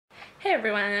Hey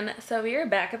everyone, so we are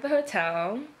back at the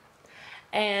hotel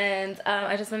and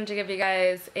I just wanted to give you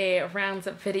guys a rounds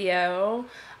up video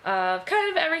of kind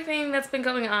of everything that's been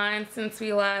going on since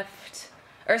we left,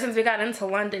 or since we got into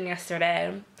London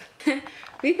yesterday.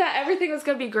 We thought everything was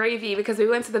going to be gravy because we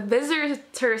went to the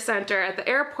visitor center at the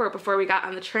airport before we got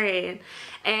on the train,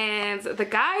 and the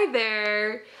guy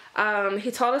there,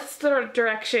 he told us the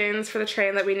directions for the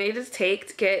train that we needed to take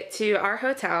to get to our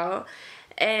hotel.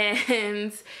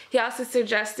 And he also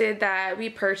suggested that we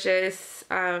purchase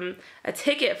a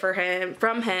ticket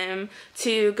from him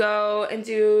to go and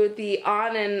do the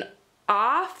on and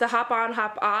off, the hop on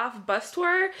hop off bus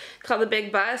tour called the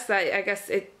Big Bus. That I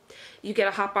guess you get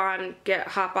a hop on, get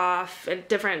hop off at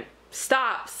different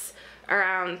stops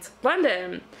around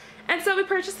London. And so we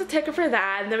purchased a ticket for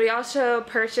that, and then we also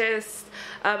purchased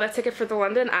a ticket for the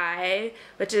London Eye,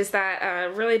 which is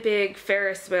that really big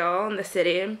Ferris wheel in the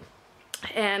city.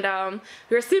 And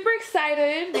we were super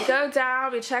excited. We go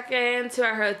down, we check into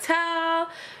our hotel.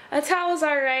 Hotel was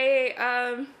alright.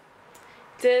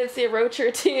 Did see a roach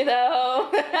or two though.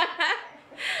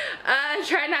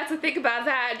 Try not to think about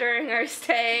that during our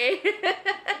stay.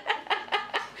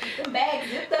 The bag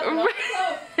zipped up.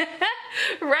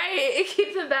 Right, it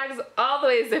keeps the bags all the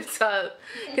way zipped up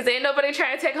because ain't nobody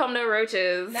trying to take home no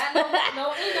roaches.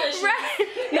 No English. Right,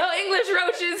 no English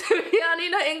roaches. We don't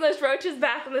need no English roaches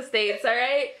back in the States, all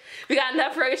right? We got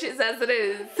enough roaches as it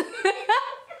is.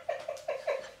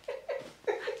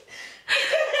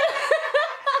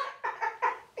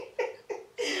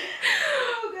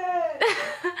 Oh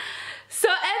God. So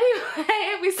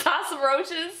anyway, we saw some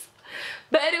roaches.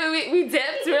 But anyway, we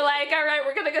dipped. We were like, all right,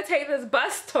 we're gonna go take this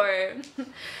bus tour.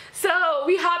 So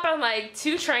we hop on like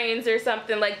 2 trains or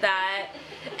something like that.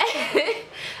 And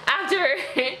after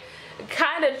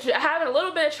kind of having a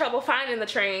little bit of trouble finding the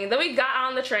train, then we got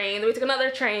on the train. Then we took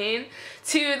another train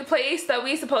to the place that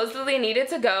we supposedly needed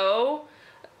to go.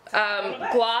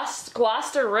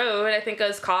 Gloucester Road, I think it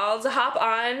was called, to hop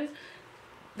on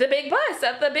the big bus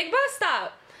at the big bus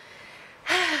stop.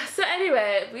 So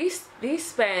anyway, we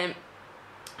spent,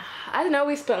 I don't know,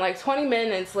 we spent like 20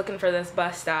 minutes looking for this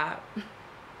bus stop.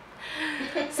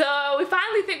 So we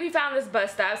finally think we found this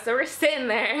bus stop, so we're sitting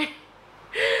there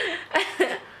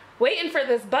waiting for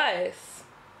this bus.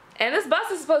 And this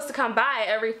bus is supposed to come by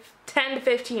every 10 to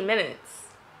 15 minutes.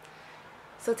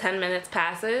 So 10 minutes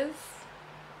passes,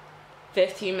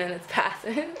 15 minutes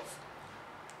passes,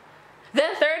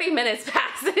 then 30 minutes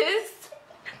passes.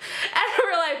 And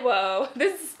we're like, whoa,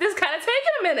 this kind of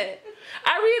taking a minute.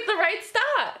 Are we at the right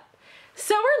stop?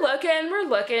 So we're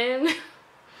looking.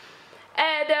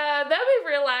 And then we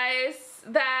realize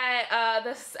that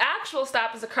this actual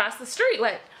stop is across the street,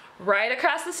 like right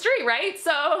across the street, right?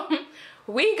 So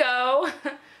we go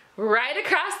right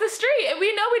across the street, and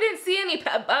we know we didn't see any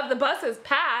of the buses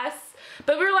pass,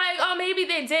 but we were like, oh, maybe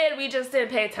they did, we just didn't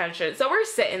pay attention. So we're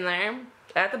sitting there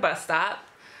at the bus stop,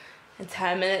 and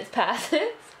 10 minutes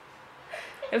passes,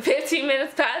 and 15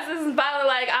 minutes passes, and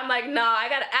finally I'm like, no, I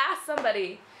gotta ask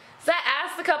somebody. So I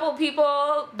asked a couple of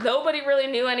people. Nobody really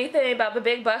knew anything about the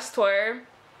big bus tour.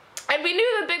 And we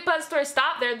knew the big bus tour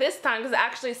stopped there this time because it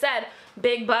actually said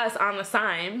big bus on the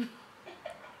sign.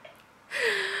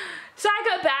 So I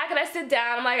go back and I sit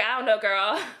down. I'm like, I don't know,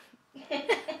 girl.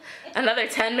 Another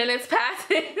 10 minutes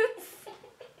passes.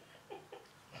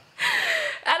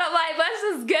 And I'm like, let's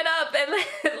just get up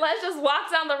and let's just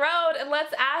walk down the road and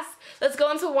let's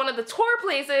go into one of the tour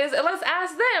places and let's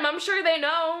ask them. I'm sure they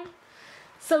know.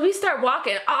 So we start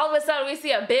walking. All of a sudden we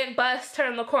see a big bus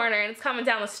turn the corner and it's coming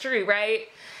down the street, right?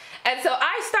 And so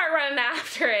I start running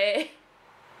after it.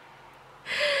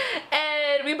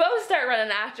 And we both start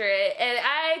running after it. And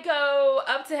I go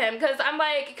up to him because I'm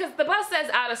like, because the bus says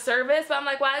out of service, but I'm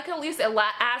like, well, I can at least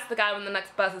ask the guy when the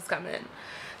next bus is coming.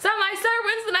 So I'm like, sir,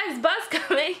 when's the next bus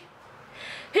coming?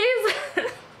 He's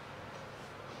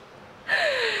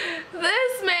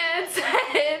this man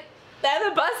said that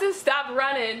the buses stopped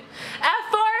running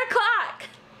at 4 o'clock.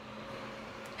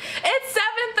 It's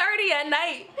 7:30 at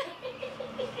night.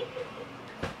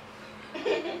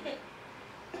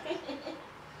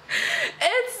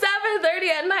 It's 7:30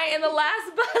 at night and the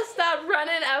last bus stopped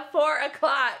running at 4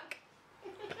 o'clock.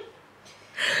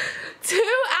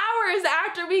 2 hours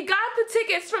after we got the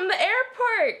tickets from the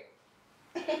airport.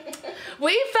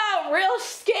 We felt real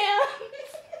scammed.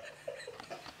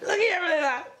 Look at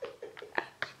that.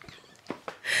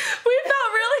 We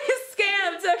felt really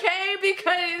scammed, okay?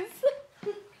 Because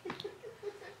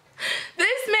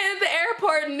this man at the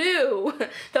airport knew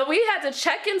that we had had to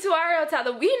check into our hotel.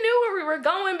 That we knew where we were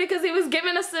going because he was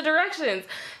giving us the directions.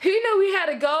 He knew we had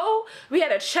to go. We had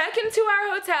to check into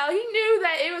our hotel. He knew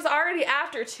that it was already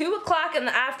after 2 o'clock in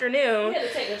the afternoon. We had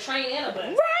to take a train and a bus.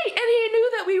 Right, and he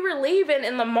knew that we were leaving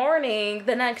in the morning,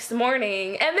 the next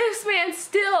morning, and this man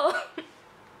still,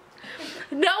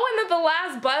 knowing that the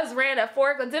last bus ran at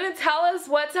 4 o'clock, didn't tell us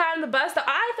what time the bus,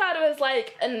 I thought it was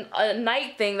like a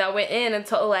night thing that went in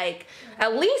until like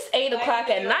at least 8 o'clock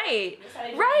at night.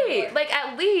 Right, like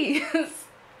at least.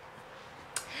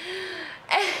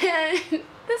 And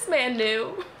this man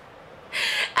knew.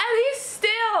 And he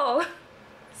still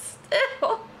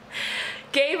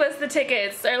gave us the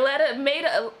tickets, or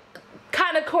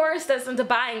kind of coerced us into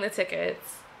buying the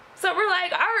tickets. So we're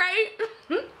like, all right.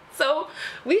 So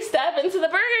we step into the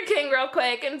Burger King real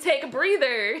quick and take a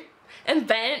breather and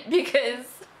vent because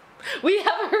we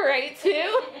have a right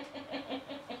to.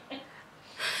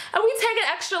 And we take an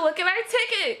extra look at our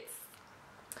tickets.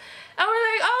 And we're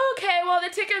like, oh, okay, well, the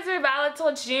tickets are valid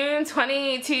till June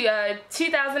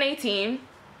 2018.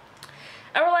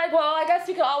 And we're like, well, I guess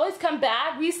we could always come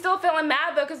back. We still feeling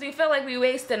mad, though, because we feel like we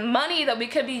wasted money that we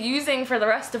could be using for the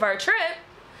rest of our trip.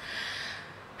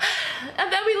 And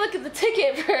then we look at the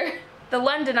ticket for the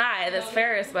London Eye, this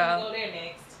Ferris wheel. Go there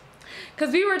next.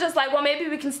 Because we were just like, well, maybe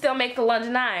we can still make the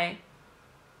London Eye.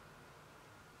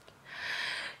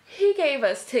 He gave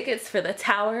us tickets for the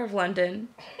Tower of London.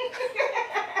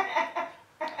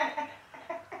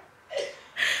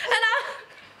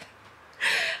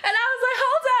 And I was like,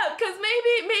 hold up, because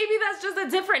maybe that's just a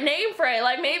different name for it.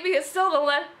 Like, maybe it's still the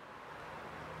London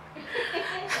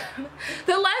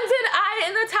Eye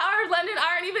and the Tower of London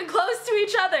aren't even close to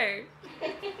each other. They're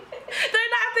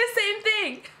not the same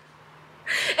thing.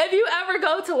 If you ever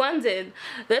go to London,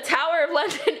 the Tower of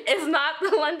London is not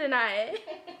the London Eye.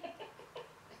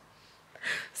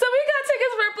 So we got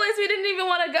tickets for a place we didn't even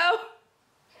want to go.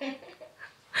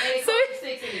 So 6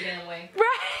 in the damn way.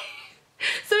 Right.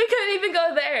 So we couldn't even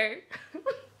go there.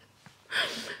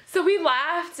 So we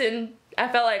laughed, and I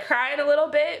felt like crying a little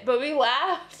bit, but we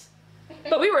laughed.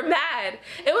 But we were mad.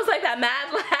 It was like that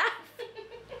mad laugh.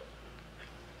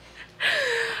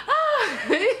 Oh,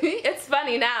 it's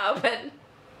funny now, but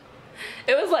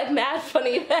it was like mad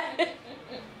funny then.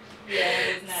 Yeah,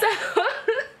 it was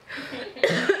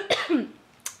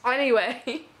So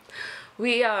anyway,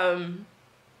 we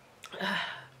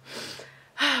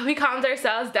calmed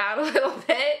ourselves down a little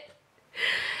bit,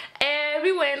 and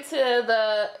we went to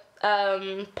the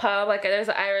pub. Like, there's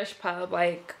an Irish pub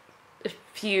like a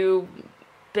few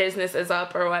businesses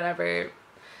up or whatever.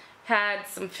 Had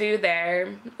some food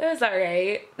there. It was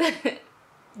alright.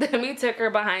 Then we took her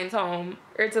behind home,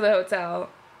 or to the hotel.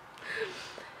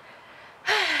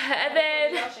 And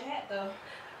then, you lost your hat, though.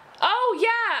 oh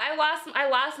yeah, I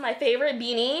lost my favorite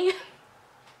beanie.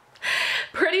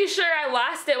 Pretty sure I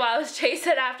lost it while I was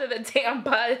chasing after the damn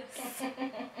bus.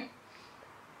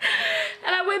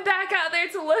 And I went back out there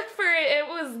to look for it. It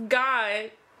was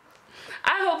gone.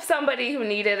 I hope somebody who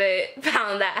needed it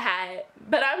found that hat.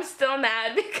 But I'm still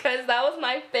mad because that was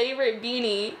my favorite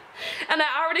beanie. And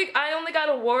I only got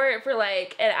to wear it for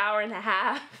like an hour and a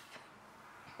half.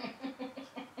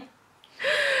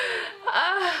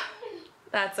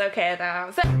 That's okay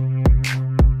though. So